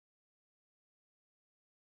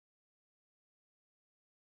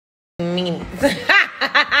meanies.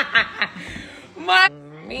 My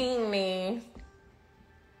meanies.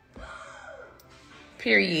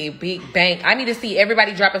 Period. Big bank. I need to see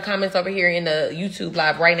everybody dropping comments over here in the YouTube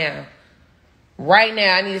live right now. Right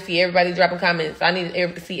now, I need to see everybody dropping comments. I need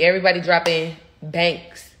to see everybody dropping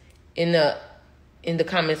banks in the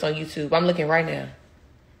comments on YouTube. I'm looking right now.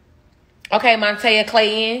 Okay, Montea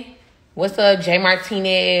Clayton. What's up? Jay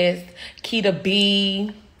Martinez. Keita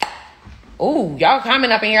B. Ooh, y'all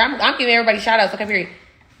comment up in here. I'm giving everybody shout outs. Okay, period.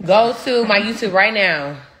 Go to my YouTube right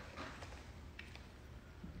now.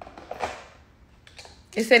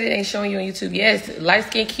 It said it ain't showing you on YouTube. Yes,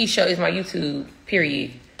 Lightskinkeisha is my YouTube,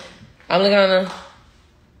 period. I'm looking on the...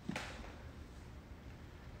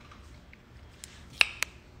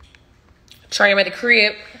 Trey, I'm at the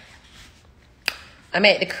crib. I'm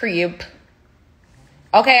at the crib.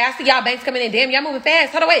 Okay, I see y'all banks coming in. Damn, y'all moving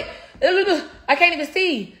fast. Hold on, wait. I can't even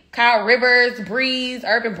see. Kyle Rivers, Breeze,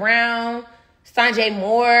 Urban Brown, Sanjay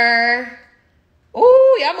Moore.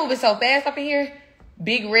 Ooh, y'all moving so fast up in here.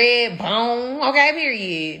 Big Red Bone. Okay,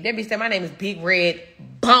 period. That bitch said my name is Big Red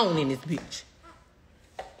Bone in this bitch.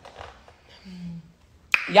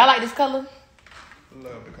 Y'all like this color?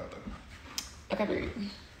 Love the color. Okay, period.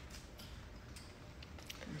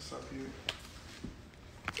 It's so cute.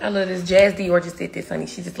 I love this. Jazz Dior just did this, honey.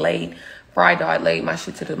 She just laid, fried dog, laid my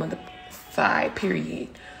shit to the mother side, period.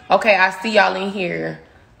 Okay, I see y'all in here.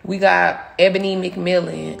 We got Ebony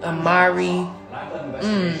McMillan, Amari,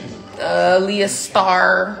 Leah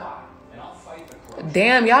Starr.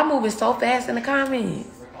 Damn, y'all moving so fast in the comments.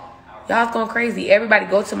 Y'all's going crazy. Everybody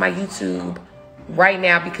go to my YouTube right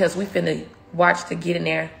now because we finna watch the Get In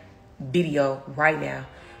There video right now.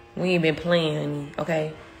 We ain't been playing, honey,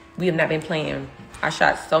 okay? We have not been playing. I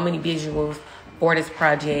shot so many visuals for this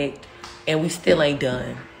project and we still ain't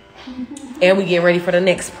done. And we getting ready for the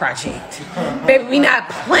next project. Baby, we not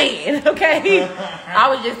playing, okay? I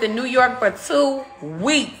was just in New York for 2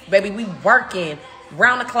 weeks, baby. We working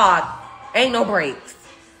round the clock. Ain't no breaks.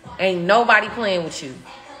 Ain't nobody playing with you.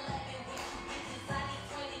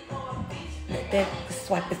 Let that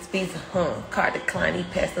swipe his Visa, card decline, he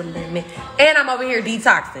passed the limit. And I'm over here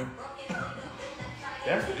detoxing.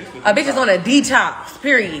 A bitch is on a detox,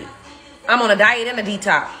 period. I'm on a diet and a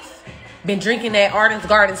detox. Been drinking that Arden's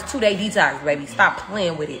Gardens 2-day detox, baby. Stop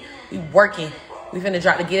playing with it. We working. We finna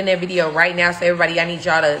drop the Get In There video right now. So everybody, I need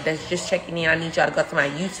y'all to, that's just checking in, I need y'all to go to my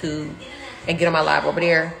YouTube and get on my live over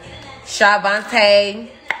there. Shavante,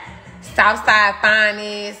 Southside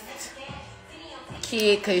Finest,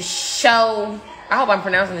 Kid Could Show. I hope I'm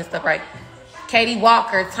pronouncing this stuff right. Katie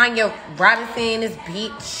Walker, Tanya Robinson, this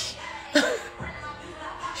bitch.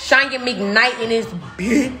 Shania McKnight in this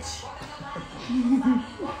bitch.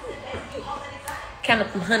 Count up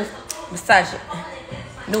from honey, massage it.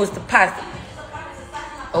 Newest deposit.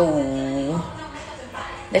 Oh.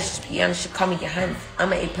 Let's just be honest, you call me your honey.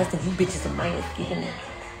 I'm an A+ and you bitches are minus. Get in there.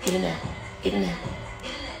 Get in there. Get in there.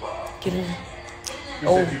 Get in there. You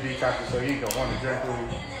said you detoxed so you don't want to drink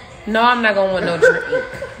with you. No, I'm not gonna want no drink.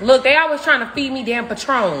 Look, they always trying to feed me damn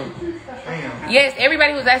Patron. Damn. Yes,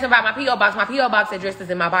 everybody was asking about my P.O. box. My P.O. box address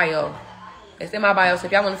is in my bio. It's in my bio, so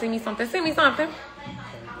if y'all want to send me something, send me something.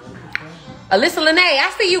 Alyssa Lene,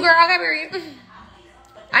 I see you, girl. Okay, period.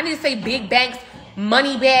 I need to say big banks,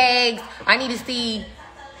 money bags. I need to see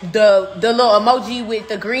the little emoji with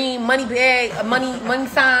the green money bag, money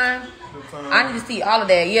sign. I need to see all of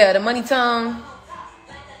that. Yeah, the money tongue.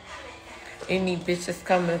 Any bitches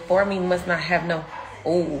coming for me must not have no.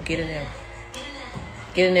 Oh, get in there.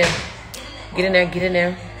 Get in there. Get in there. Get in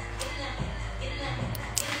there.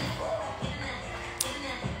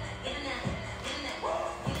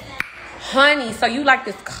 Honey, so you like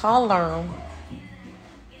this color?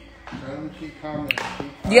 Keep commenting.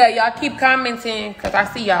 Yeah, y'all keep commenting because I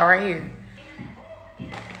see y'all right here.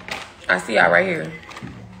 I see y'all right here.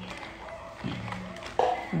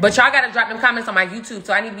 But y'all got to drop them comments on my YouTube.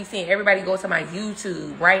 So I need to be seeing everybody go to my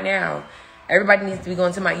YouTube right now. Everybody needs to be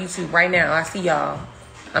going to my YouTube right now. I see y'all.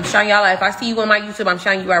 I'm showing y'all. If I see you on my YouTube, I'm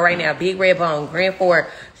showing you out right now. Big Red Bone, Grand Ford.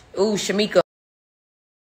 Ooh, Shamika.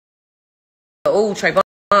 Ooh, Trayvon.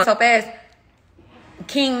 So fast.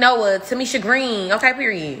 King Noah, Tamisha Green. Okay,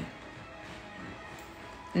 period.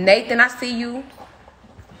 Nathan, I see you.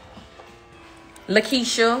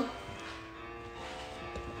 Lakeisha.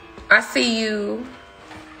 I see you.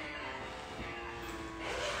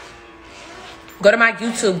 Go to my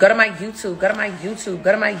YouTube. Go to my YouTube. Go to my YouTube.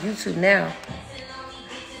 Go to my YouTube now.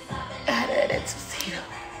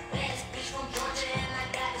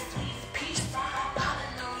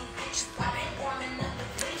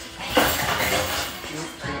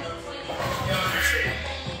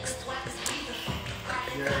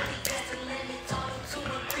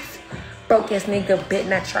 Broke ass nigga, bet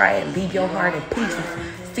not try it. Leave your heart in pieces.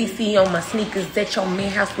 CC on my sneakers at your man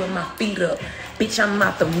house with my feet up. Bitch, I'm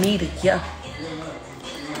out the meter, yeah.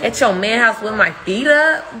 At your man house with my feet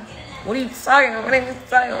up? What are you talking? What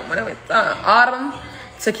are you talking? Autumn,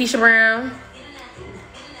 Takesha Brown,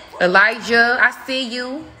 Elijah, I see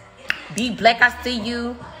you. B Black, I see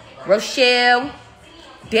you. Rochelle,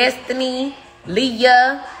 Destiny,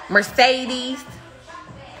 Leah, Mercedes,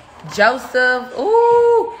 Joseph.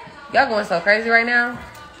 Ooh, y'all going so crazy right now.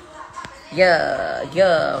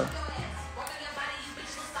 Yeah.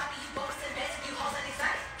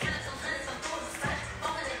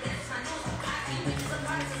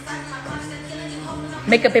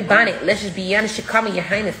 Makeup and bonnet. Let's just be honest. You call me your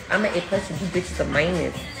highness. I'm an A+ and you bitches are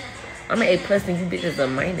minus. I'm an A+ and you bitches are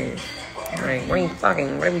minus. Alright, what are you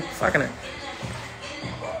talking? What are we talking about?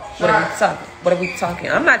 What are we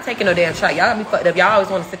talking? I'm not taking no damn shot. Y'all got me fucked up. Y'all always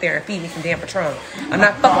want to sit there and feed me some damn Patron. I'm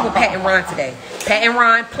not fucking with Pat and Ron today. Pat and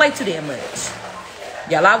Ron play too damn much.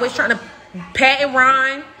 Y'all always trying to Pat and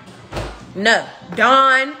Ron. No.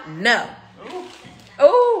 Dawn, no.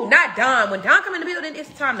 Ooh, not Dawn. When Dawn come in the building, it's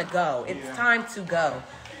time to go. It's time to go.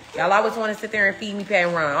 Y'all always want to sit there and feed me Pat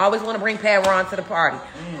and Ron. I always want to bring Pat and Ron to the party.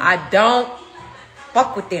 I don't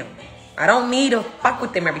fuck with them. I don't need to fuck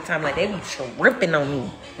with them every time. Like, they be tripping on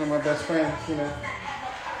me. One of my best friends, you know.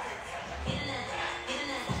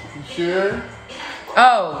 You sure?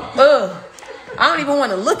 Oh, I don't even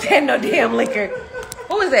want to look at no damn liquor.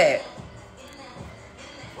 Who is that?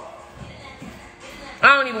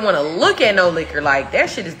 I don't even want to look at no liquor. Like, that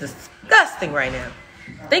shit is disgusting right now.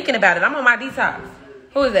 Thinking about it, I'm on my detox.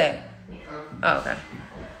 Who is that? Oh, okay.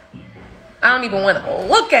 I don't even want to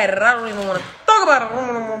look at it. I don't even want to talk about it.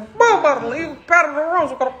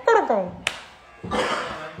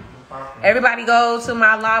 Everybody go to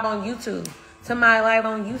my live on YouTube. I'm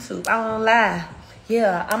on live.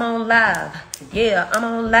 Yeah, I'm on live. Yeah, I'm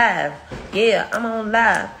on live. Yeah, I'm on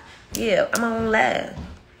live. Yeah, I'm on live.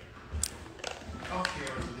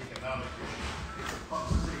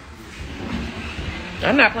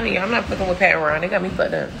 I'm not playing. I'm not fucking with Pat and Ron. They got me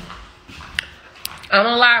fucked up. I'm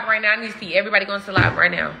on live right now. I need to see everybody going to live right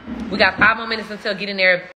now. We got 5 more minutes until getting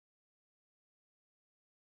there.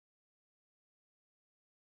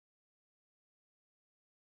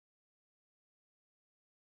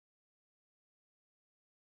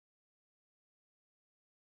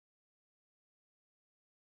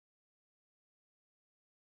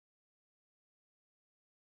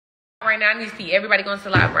 Right now, I need to see everybody going to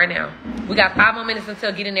live right now. We got 5 more minutes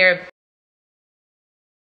until getting there.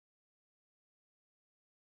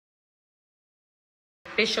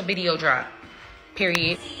 Official video drop.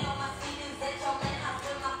 Period.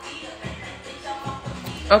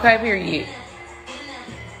 Okay, period.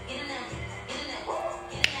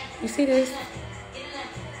 You see this?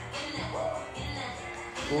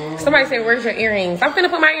 Somebody said, where's your earrings? I'm finna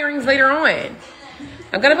put my earrings later on.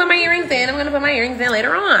 I'm gonna put my earrings in. I'm gonna put my earrings in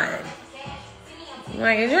later on.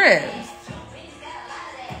 Like a dress.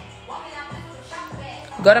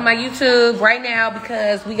 Go to my YouTube right now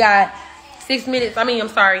because we got 6 minutes.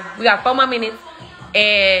 We got 4 more minutes.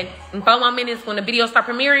 And in 4 more minutes, when the video start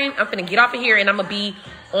premiering, I'm finna get off of here and I'm gonna be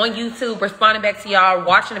on YouTube responding back to y'all,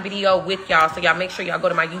 watching the video with y'all. So y'all make sure y'all go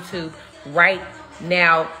to my YouTube right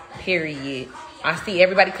now, period. I see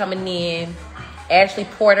everybody coming in. Ashley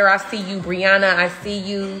Porter, I see you. Brianna, I see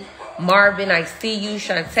you. Marvin, I see you.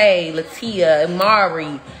 Shantae, Latia,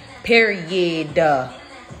 Amari, period.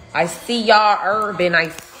 I see y'all. Urban, I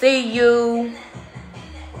see you.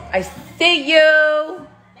 I see you.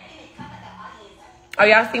 Oh,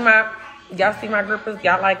 y'all see my grippers?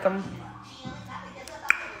 Y'all like them?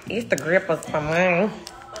 It's the grippers for mine.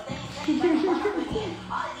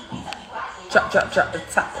 Drop the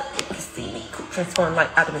top. You can see me transform like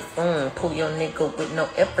out of his pull your nigga with no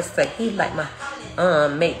effort. Say he like my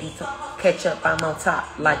make these catch up. I'm on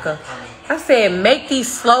top like a. I said make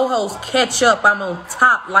these slow hoes catch up. I'm on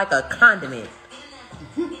top like a condiment.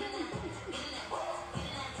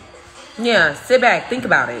 Yeah, sit back, think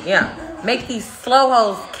about it. Yeah, make these slow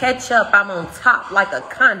hoes catch up. I'm on top like a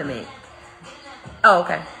condiment. Oh,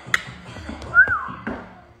 okay.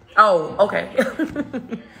 Oh, okay.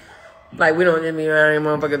 Like, we don't just be around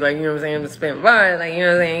motherfuckers, like, you know what I'm saying, to spend fun, like, you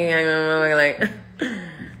know what I'm saying,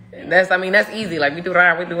 like, that's easy, like, we do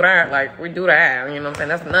that, like, we do that, you know what I'm saying,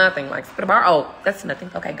 that's nothing, like, spit a bar, oh, that's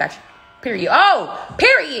nothing, okay, gotcha, period, oh,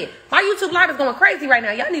 period, my YouTube live is going crazy right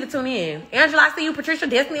now, y'all need to tune in, Angela, I see you, Patricia,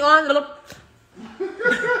 Destiny on, little,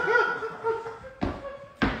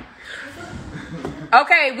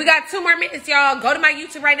 okay, we got 2 more minutes, y'all, go to my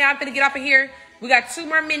YouTube right now, I'm finna get off of here, we got 2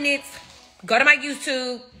 more minutes, go to my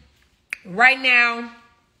YouTube, right now,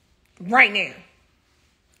 right now.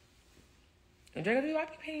 Draco, do I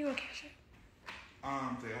be paying you on Cash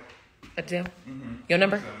App? A deal? Mm-hmm. Your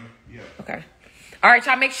number? Yeah. Okay. All right,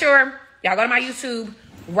 y'all. Make sure y'all go to my YouTube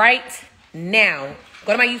right now.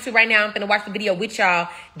 Go to my YouTube right now. I'm gonna watch the video with y'all.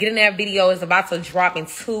 Get in that video. It's about to drop in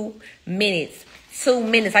 2 minutes. 2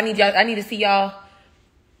 minutes. I need y'all. I need to see y'all.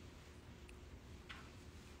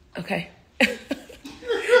 Okay.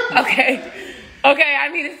 Okay. Okay. I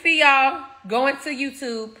need to see y'all going to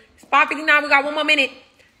YouTube. It's 5:59. We got 1 more minute.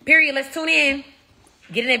 Period. Let's tune in.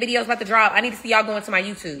 Get in that video. It's about to drop. I need to see y'all going to my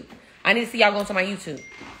YouTube. I need to see y'all going to my YouTube.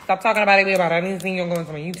 Stop talking about it. I need to see y'all going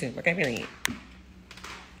to my YouTube. Okay, period.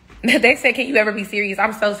 They said, can you ever be serious?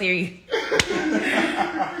 I'm so serious.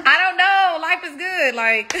 I don't know. Life is good.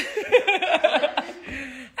 Like,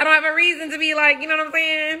 I don't have a reason to be like, you know what I'm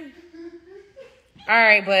saying? All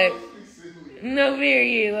right, but no,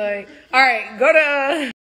 period. Like, all right, go to